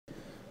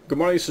Good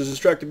morning, this is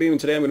Distracted Beam,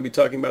 and today I'm going to be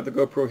talking about the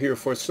GoPro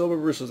Hero4 Silver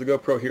versus the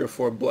GoPro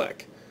Hero4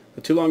 Black.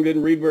 The too long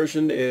didn't read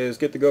version is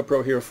get the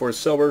GoPro Hero4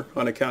 Silver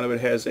on account of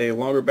it has a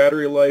longer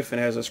battery life and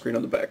has a screen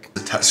on the back.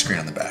 The touch screen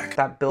on the back.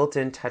 That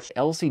built-in touch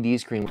LCD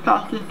screen.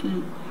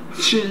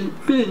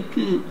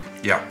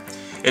 Yeah,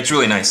 it's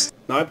really nice.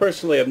 Now I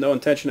personally have no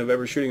intention of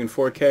ever shooting in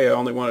 4K, I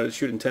only wanted to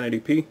shoot in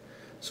 1080p.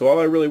 So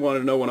all I really wanted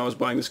to know when I was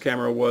buying this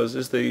camera was,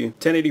 is the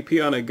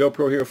 1080p on a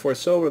GoPro Hero4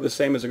 Silver the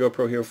same as a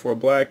GoPro Hero4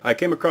 Black? I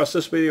came across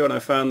this video and I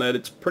found that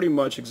it's pretty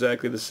much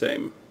exactly the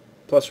same,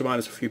 plus or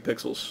minus a few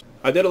pixels.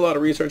 I did a lot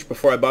of research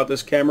before I bought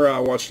this camera. I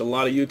watched a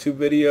lot of YouTube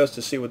videos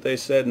to see what they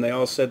said, and they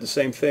all said the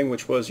same thing,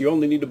 which was you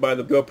only need to buy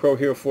the GoPro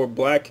Hero4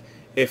 Black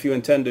if you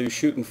intend to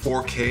shoot in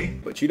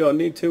 4K. But you don't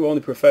need to,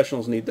 only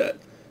professionals need that.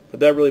 But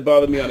that really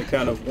bothered me on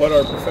account of what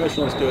are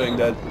professionals doing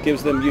that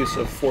gives them use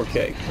of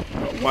 4K.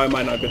 Why am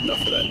I not good enough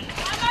for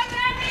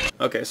that?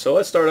 Okay, so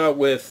let's start out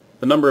with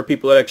the number of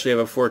people that actually have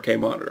a 4K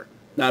monitor.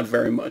 Not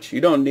very much.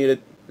 You don't need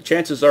it. The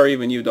chances are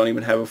even you don't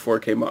even have a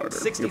 4K monitor.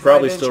 You're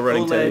probably still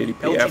running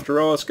 1080p. After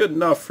all, it's good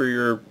enough for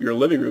your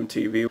living room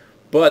TV.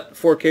 But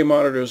 4K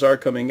monitors are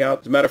coming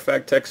out. As a matter of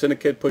fact, Tek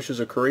Syndicate pushes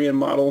a Korean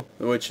model,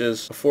 which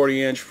is a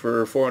 40-inch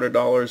for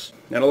 $400.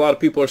 And a lot of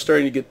people are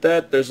starting to get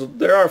that.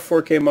 There are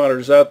 4K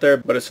monitors out there,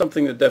 but it's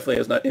something that definitely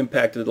has not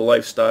impacted the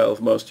lifestyle of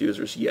most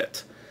users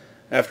yet.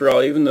 After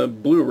all, even the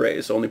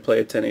Blu-rays only play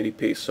at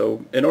 1080p.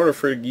 So in order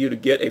for you to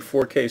get a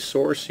 4K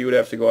source, you would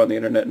have to go on the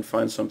internet and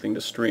find something to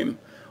stream,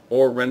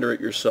 or render it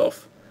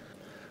yourself.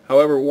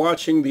 However,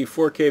 watching the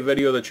 4K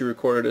video that you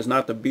recorded is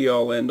not the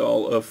be-all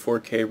end-all of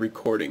 4K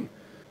recording.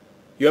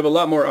 You have a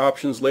lot more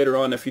options later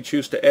on if you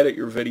choose to edit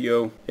your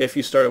video if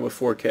you started with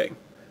 4K.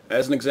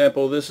 As an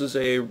example, this is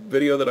a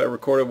video that I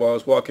recorded while I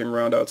was walking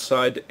around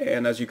outside,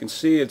 and as you can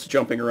see, it's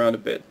jumping around a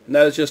bit. And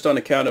that is just on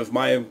account of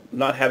my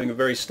not having a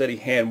very steady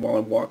hand while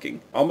I'm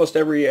walking. Almost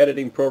every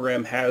editing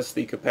program has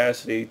the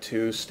capacity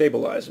to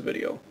stabilize a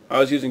video. I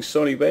was using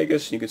Sony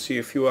Vegas, and you can see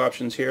a few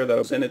options here that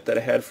was in it that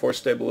had force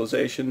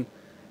stabilization.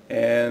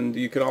 And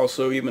you can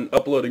also even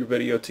upload your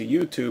video to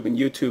YouTube, and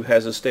YouTube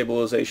has a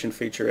stabilization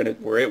feature in it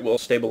where it will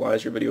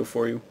stabilize your video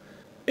for you.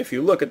 If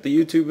you look at the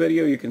YouTube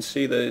video, you can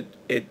see that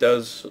it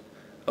does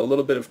a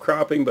little bit of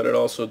cropping, but it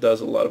also does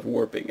a lot of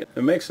warping.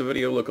 It makes the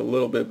video look a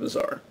little bit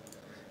bizarre.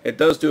 It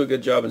does do a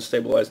good job in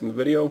stabilizing the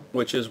video,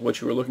 which is what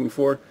you were looking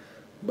for,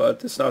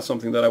 but it's not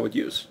something that I would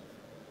use.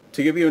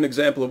 To give you an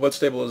example of what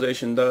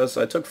stabilization does,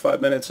 I took 5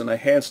 minutes and I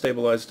hand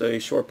stabilized a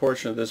short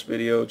portion of this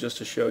video just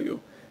to show you.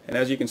 And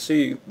as you can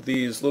see,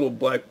 these little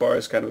black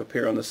bars kind of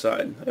appear on the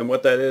side. And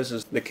what that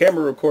is the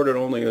camera recorded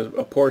only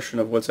a portion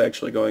of what's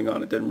actually going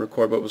on. It didn't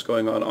record what was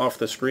going on off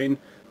the screen.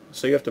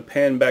 So you have to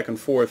pan back and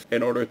forth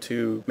in order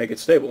to make it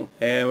stable.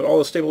 And what all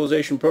the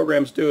stabilization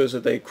programs do is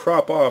that they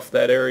crop off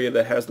that area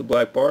that has the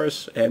black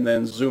bars and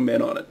then zoom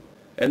in on it.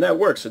 And that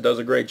works. It does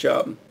a great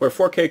job. Where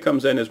 4K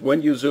comes in is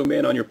when you zoom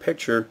in on your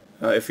picture.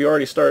 If you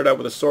already started out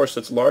with a source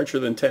that's larger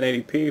than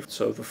 1080p,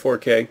 so the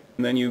 4K,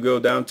 and then you go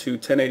down to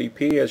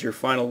 1080p as your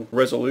final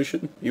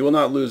resolution, you will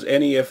not lose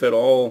any, if at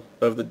all,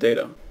 of the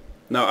data.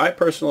 Now, I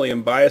personally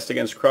am biased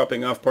against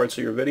cropping off parts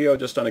of your video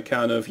just on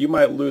account of you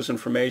might lose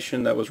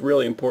information that was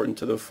really important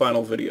to the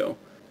final video.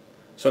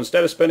 So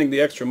instead of spending the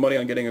extra money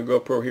on getting a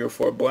GoPro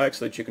Hero4 Black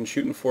so that you can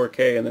shoot in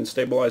 4K and then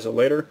stabilize it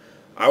later,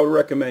 I would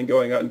recommend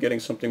going out and getting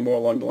something more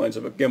along the lines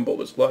of a gimbal.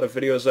 There's a lot of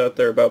videos out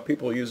there about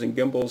people using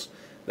gimbals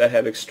that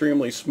have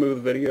extremely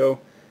smooth video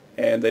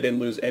and they didn't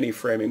lose any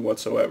framing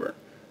whatsoever.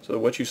 So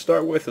what you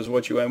start with is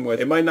what you end with.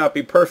 It might not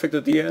be perfect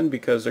at the end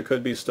because there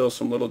could be still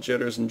some little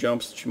jitters and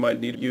jumps that you might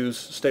need to use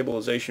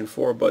stabilization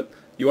for, but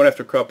you won't have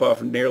to crop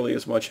off nearly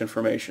as much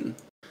information.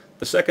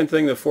 The second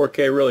thing that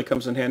 4K really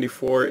comes in handy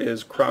for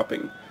is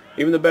cropping.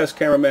 Even the best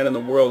cameraman in the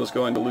world is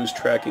going to lose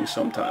tracking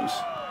sometimes.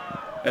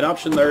 An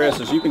option there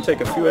is you can take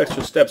a few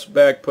extra steps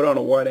back, put on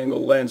a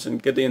wide-angle lens,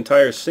 and get the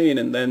entire scene,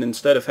 and then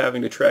instead of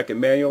having to track it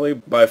manually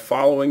by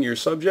following your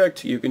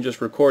subject, you can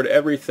just record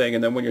everything,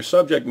 and then when your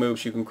subject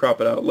moves, you can crop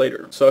it out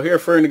later. So here,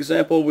 for an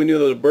example, we knew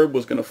that a bird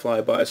was going to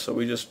fly by, so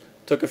we just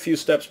took a few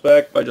steps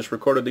back. I just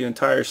recorded the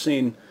entire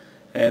scene,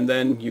 and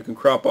then you can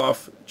crop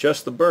off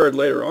just the bird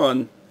later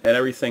on, and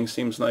everything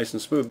seems nice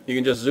and smooth. You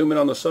can just zoom in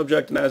on the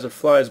subject, and as it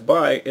flies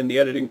by in the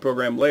editing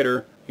program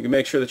later, you can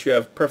make sure that you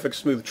have perfect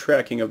smooth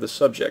tracking of the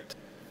subject.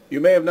 You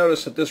may have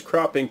noticed that this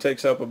cropping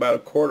takes up about a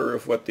quarter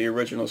of what the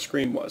original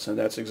screen was, and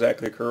that's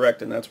exactly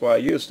correct, and that's why I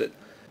used it.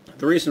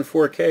 The reason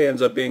 4K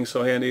ends up being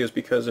so handy is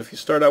because if you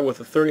start out with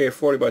a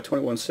 3840 by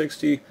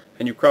 2160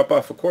 and you crop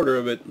off a quarter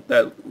of it,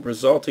 that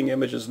resulting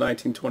image is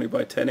 1920 by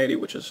 1080,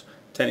 which is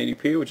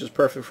 1080p, which is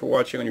perfect for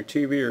watching on your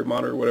TV or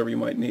monitor, whatever you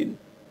might need.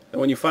 And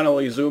when you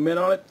finally zoom in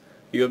on it,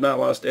 you have not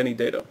lost any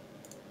data.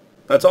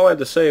 That's all I have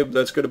to say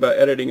that's good about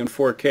editing in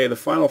 4K. The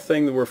final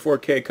thing where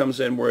 4K comes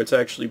in where it's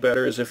actually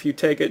better is if you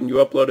take it and you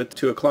upload it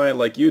to a client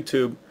like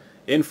YouTube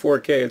in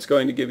 4K, it's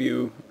going to give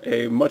you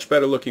a much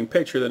better looking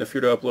picture than if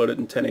you were to upload it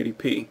in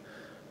 1080p.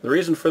 The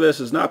reason for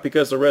this is not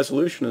because the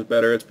resolution is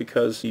better, it's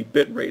because the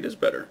bit rate is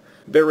better.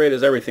 Bitrate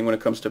is everything when it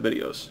comes to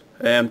videos.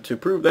 And to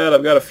prove that,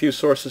 I've got a few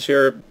sources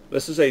here.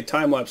 This is a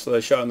time-lapse that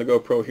I shot on the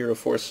GoPro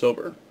Hero4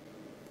 Silver.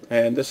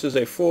 And this is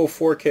a full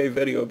 4K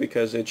video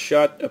because it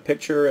shot a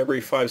picture every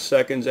 5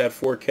 seconds at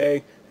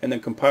 4K and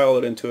then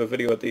compiled it into a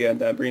video at the end.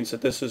 That means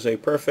that this is a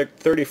perfect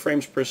 30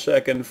 frames per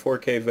second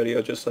 4K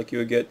video, just like you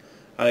would get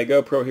on a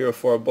GoPro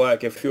Hero4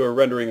 Black if you were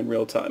rendering in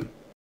real time.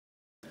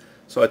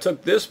 So I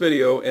took this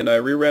video and I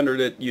re-rendered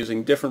it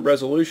using different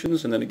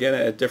resolutions and then again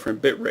at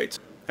different bit rates.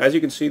 As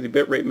you can see, the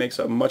bitrate makes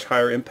a much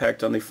higher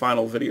impact on the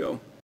final video.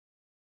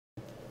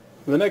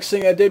 The next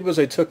thing I did was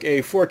I took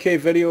a 4K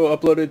video,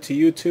 uploaded to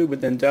YouTube,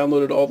 and then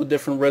downloaded all the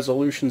different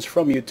resolutions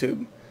from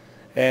YouTube.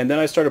 And then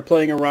I started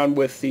playing around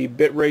with the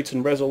bit rates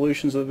and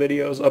resolutions of the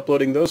videos,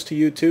 uploading those to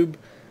YouTube,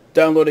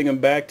 downloading them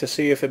back to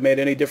see if it made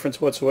any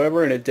difference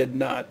whatsoever, and it did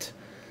not.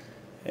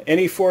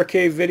 Any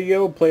 4K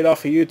video played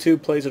off of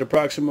YouTube plays at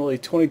approximately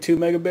 22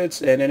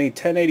 megabits, and any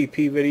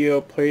 1080p video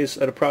plays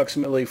at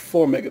approximately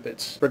 4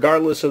 megabits,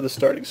 regardless of the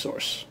starting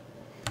source.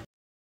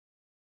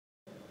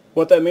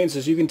 What that means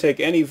is you can take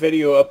any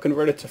video up,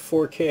 convert it to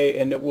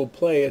 4K, and it will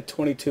play at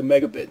 22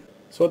 megabit.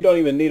 So you don't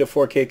even need a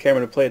 4K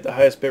camera to play at the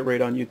highest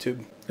bitrate on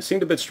YouTube. It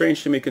seemed a bit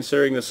strange to me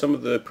considering that some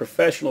of the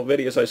professional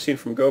videos I've seen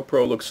from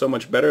GoPro look so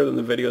much better than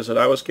the videos that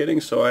I was getting,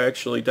 so I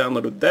actually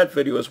downloaded that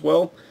video as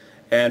well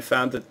and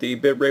found that the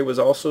bitrate was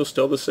also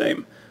still the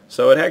same.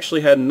 So it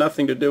actually had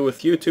nothing to do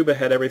with YouTube, it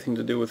had everything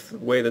to do with the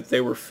way that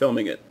they were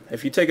filming it.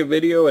 If you take a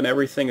video and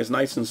everything is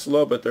nice and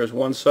slow, but there's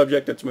one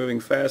subject that's moving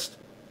fast,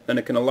 then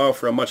it can allow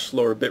for a much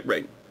slower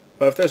bitrate.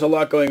 But if there's a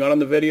lot going on in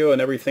the video and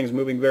everything's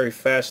moving very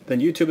fast, then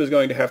YouTube is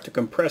going to have to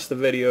compress the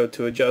video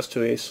to adjust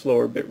to a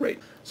slower bitrate.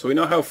 So we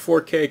know how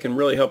 4K can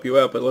really help you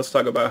out, but let's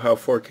talk about how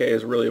 4K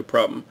is really a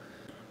problem.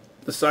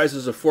 The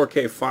sizes of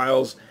 4K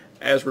files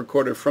as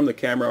recorded from the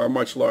camera are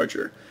much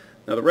larger.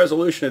 Now the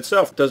resolution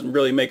itself doesn't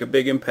really make a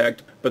big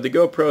impact, but the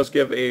GoPros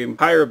give a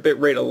higher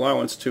bitrate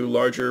allowance to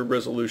larger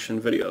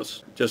resolution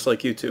videos, just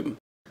like YouTube.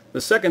 The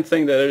second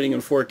thing that editing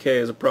in 4K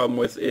has a problem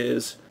with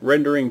is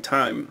rendering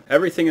time.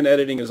 Everything in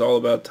editing is all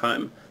about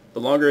time. The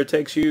longer it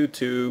takes you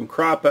to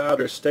crop out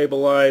or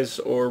stabilize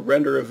or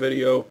render a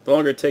video, the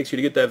longer it takes you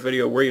to get that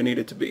video where you need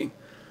it to be.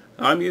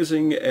 I'm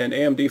using an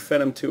AMD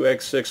Phenom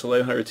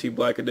 2X6 1100T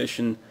Black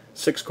Edition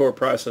 6-core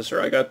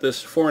processor. I got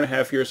this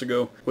 4.5 years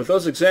ago. With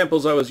those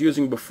examples I was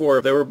using before,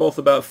 they were both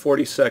about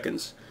 40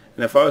 seconds.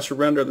 And if I was to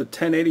render the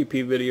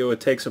 1080p video, it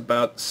takes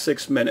about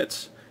 6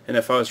 minutes. And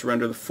if I was to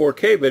render the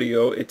 4K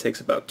video, it takes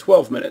about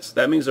 12 minutes.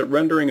 That means that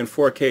rendering in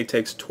 4K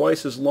takes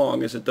twice as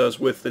long as it does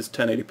with this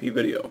 1080p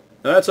video.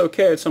 Now that's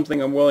okay, it's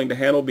something I'm willing to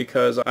handle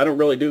because I don't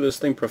really do this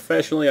thing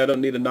professionally. I don't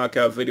need to knock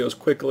out videos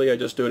quickly, I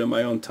just do it in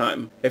my own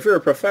time. If you're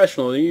a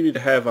professional, then you need to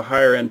have a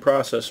higher end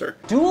processor.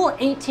 Dual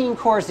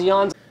 18-core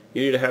Xeons.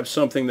 You need to have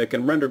something that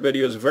can render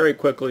videos very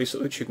quickly so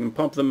that you can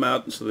pump them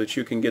out so that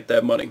you can get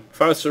that money.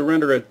 If I was to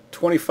render a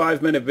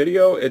 25-minute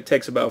video, it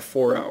takes about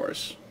 4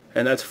 hours.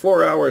 And that's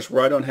 4 hours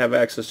where I don't have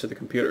access to the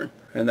computer.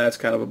 And that's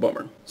kind of a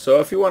bummer. So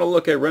if you want to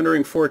look at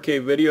rendering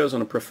 4K videos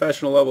on a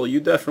professional level,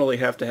 you definitely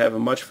have to have a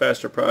much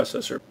faster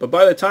processor. But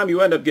by the time you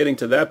end up getting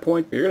to that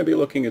point, you're going to be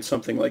looking at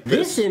something like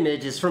this. This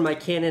image is from my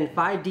Canon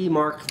 5D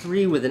Mark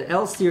III with an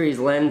L-series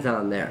lens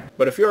on there.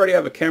 But if you already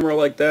have a camera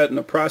like that and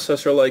a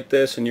processor like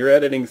this and you're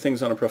editing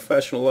things on a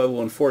professional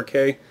level in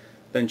 4K,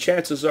 then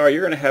chances are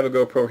you're going to have a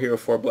GoPro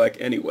Hero4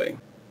 Black anyway.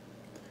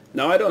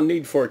 Now I don't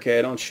need 4K,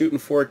 I don't shoot in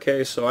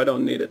 4K, so I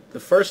don't need it. The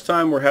first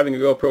time we're having a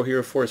GoPro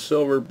Hero4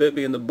 Silver bit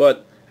me in the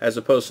butt as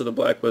opposed to the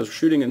Black was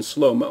shooting in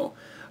slow-mo.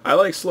 I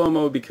like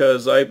slow-mo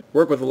because I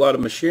work with a lot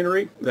of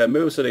machinery that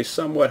moves at a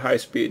somewhat high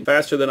speed,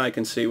 faster than I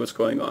can see what's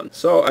going on.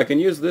 So I can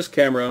use this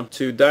camera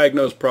to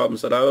diagnose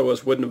problems that I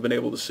otherwise wouldn't have been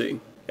able to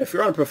see. If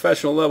you're on a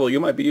professional level, you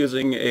might be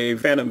using a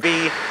Phantom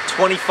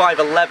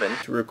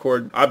V2511 to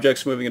record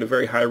objects moving at a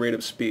very high rate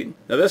of speed.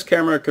 Now this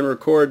camera can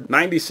record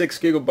 96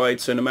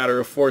 gigabytes in a matter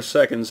of 4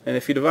 seconds, and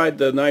if you divide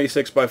the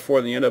 96 by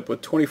 4, then you end up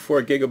with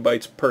 24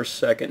 gigabytes per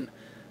second.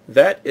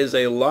 That is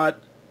a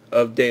lot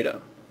of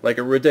data, like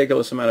a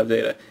ridiculous amount of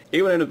data.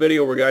 Even in a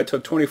video where a guy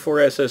took 24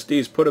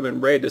 SSDs, put them in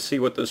RAID to see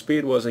what the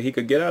speed was that he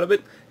could get out of it,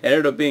 it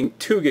ended up being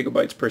 2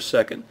 gigabytes per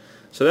second.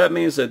 So that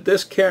means that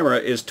this camera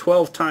is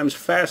 12 times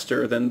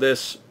faster than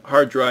this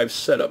hard drive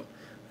setup.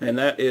 And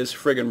that is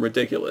friggin'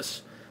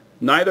 ridiculous.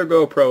 Neither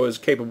GoPro is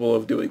capable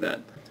of doing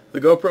that.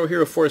 The GoPro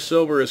Hero4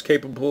 Silver is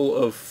capable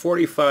of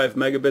 45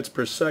 megabits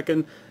per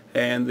second,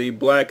 and the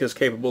Black is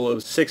capable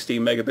of 60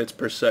 megabits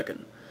per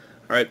second.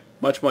 Alright,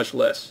 much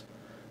less.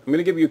 I'm going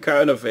to give you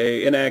kind of an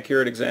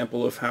inaccurate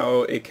example of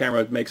how a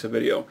camera makes a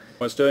video.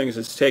 What it's doing is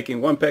it's taking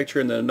one picture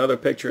and then another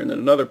picture and then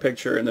another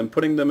picture and then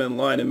putting them in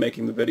line and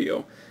making the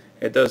video.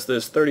 It does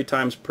this 30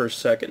 times per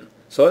second.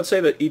 So let's say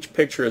that each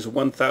picture is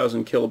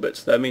 1,000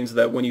 kilobits. That means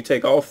that when you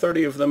take all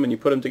 30 of them and you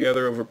put them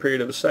together over a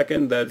period of a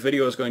second, that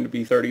video is going to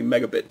be 30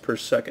 megabit per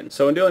second.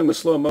 So in dealing with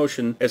slow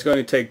motion, it's going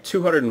to take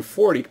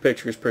 240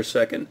 pictures per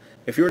second.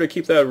 If you were to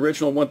keep that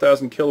original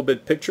 1,000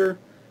 kilobit picture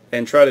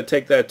and try to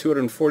take that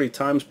 240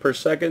 times per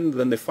second,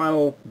 then the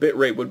final bit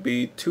rate would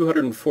be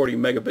 240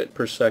 megabit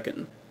per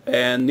second.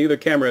 And neither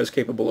camera is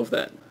capable of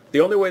that. The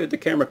only way that the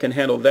camera can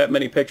handle that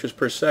many pictures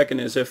per second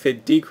is if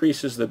it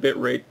decreases the bit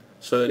rate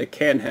so that it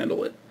can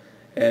handle it.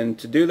 And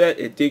to do that,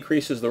 it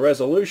decreases the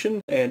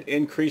resolution and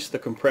increases the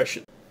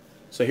compression.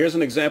 So here's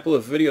an example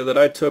of video that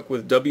I took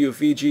with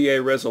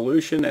WVGA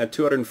resolution at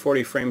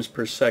 240 frames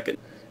per second.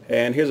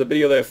 And here's a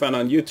video that I found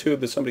on YouTube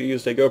that somebody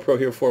used a GoPro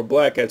Hero4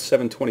 Black at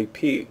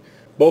 720p.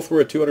 Both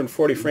were at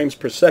 240 frames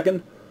per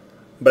second,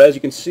 but as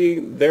you can see,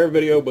 their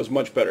video was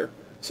much better.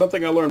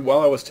 Something I learned while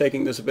I was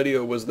taking this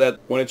video was that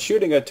when it's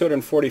shooting at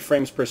 240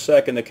 frames per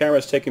second, the camera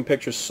is taking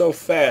pictures so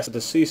fast that the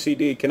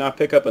CCD cannot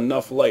pick up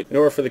enough light in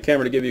order for the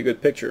camera to give you a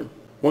good picture.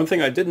 One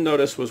thing I didn't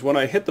notice was when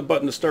I hit the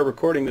button to start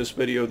recording this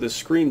video, the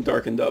screen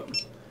darkened up.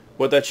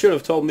 What that should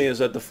have told me is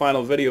that the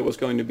final video was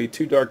going to be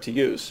too dark to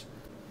use.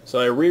 So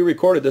I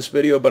re-recorded this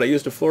video, but I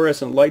used a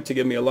fluorescent light to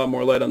give me a lot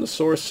more light on the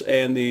source,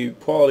 and the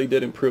quality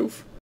did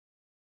improve.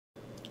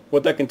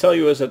 What that can tell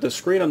you is that the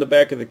screen on the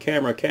back of the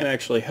camera can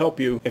actually help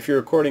you if you're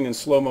recording in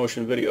slow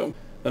motion video.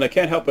 And I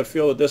can't help but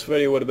feel that this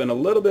video would have been a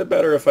little bit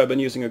better if I'd been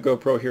using a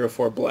GoPro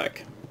Hero4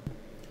 Black.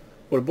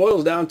 What it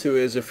boils down to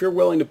is if you're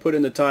willing to put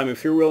in the time,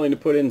 if you're willing to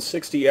put in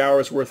 60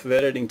 hours worth of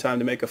editing time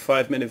to make a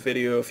 5-minute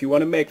video, if you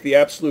want to make the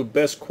absolute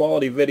best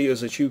quality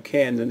videos that you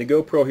can, then the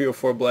GoPro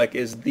Hero4 Black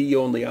is the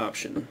only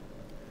option.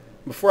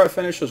 Before I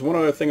finish, there's one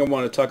other thing I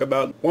want to talk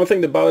about. One thing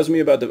that bothers me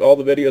about all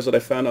the videos that I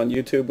found on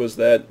YouTube was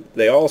that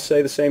they all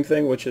say the same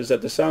thing, which is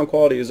that the sound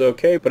quality is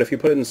okay, but if you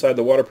put it inside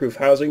the waterproof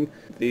housing,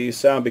 the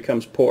sound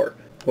becomes poor.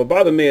 What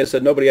bothered me is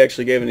that nobody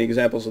actually gave any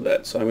examples of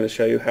that, so I'm going to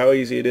show you how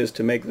easy it is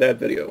to make that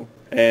video.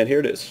 And here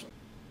it is.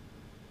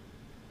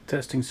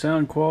 Testing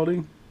sound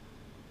quality.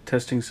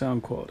 Testing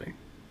sound quality.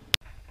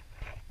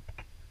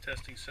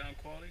 Testing sound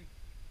quality.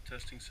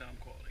 Testing sound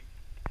quality.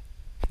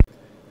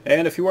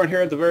 And if you weren't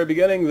here at the very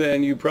beginning,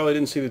 then you probably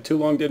didn't see the too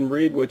long didn't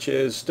read, which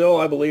is still,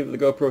 I believe, the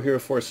GoPro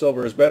Hero4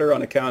 Silver is better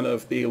on account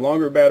of the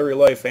longer battery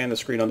life and the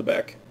screen on the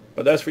back.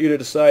 But that's for you to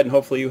decide, and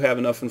hopefully you have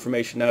enough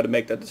information now to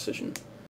make that decision.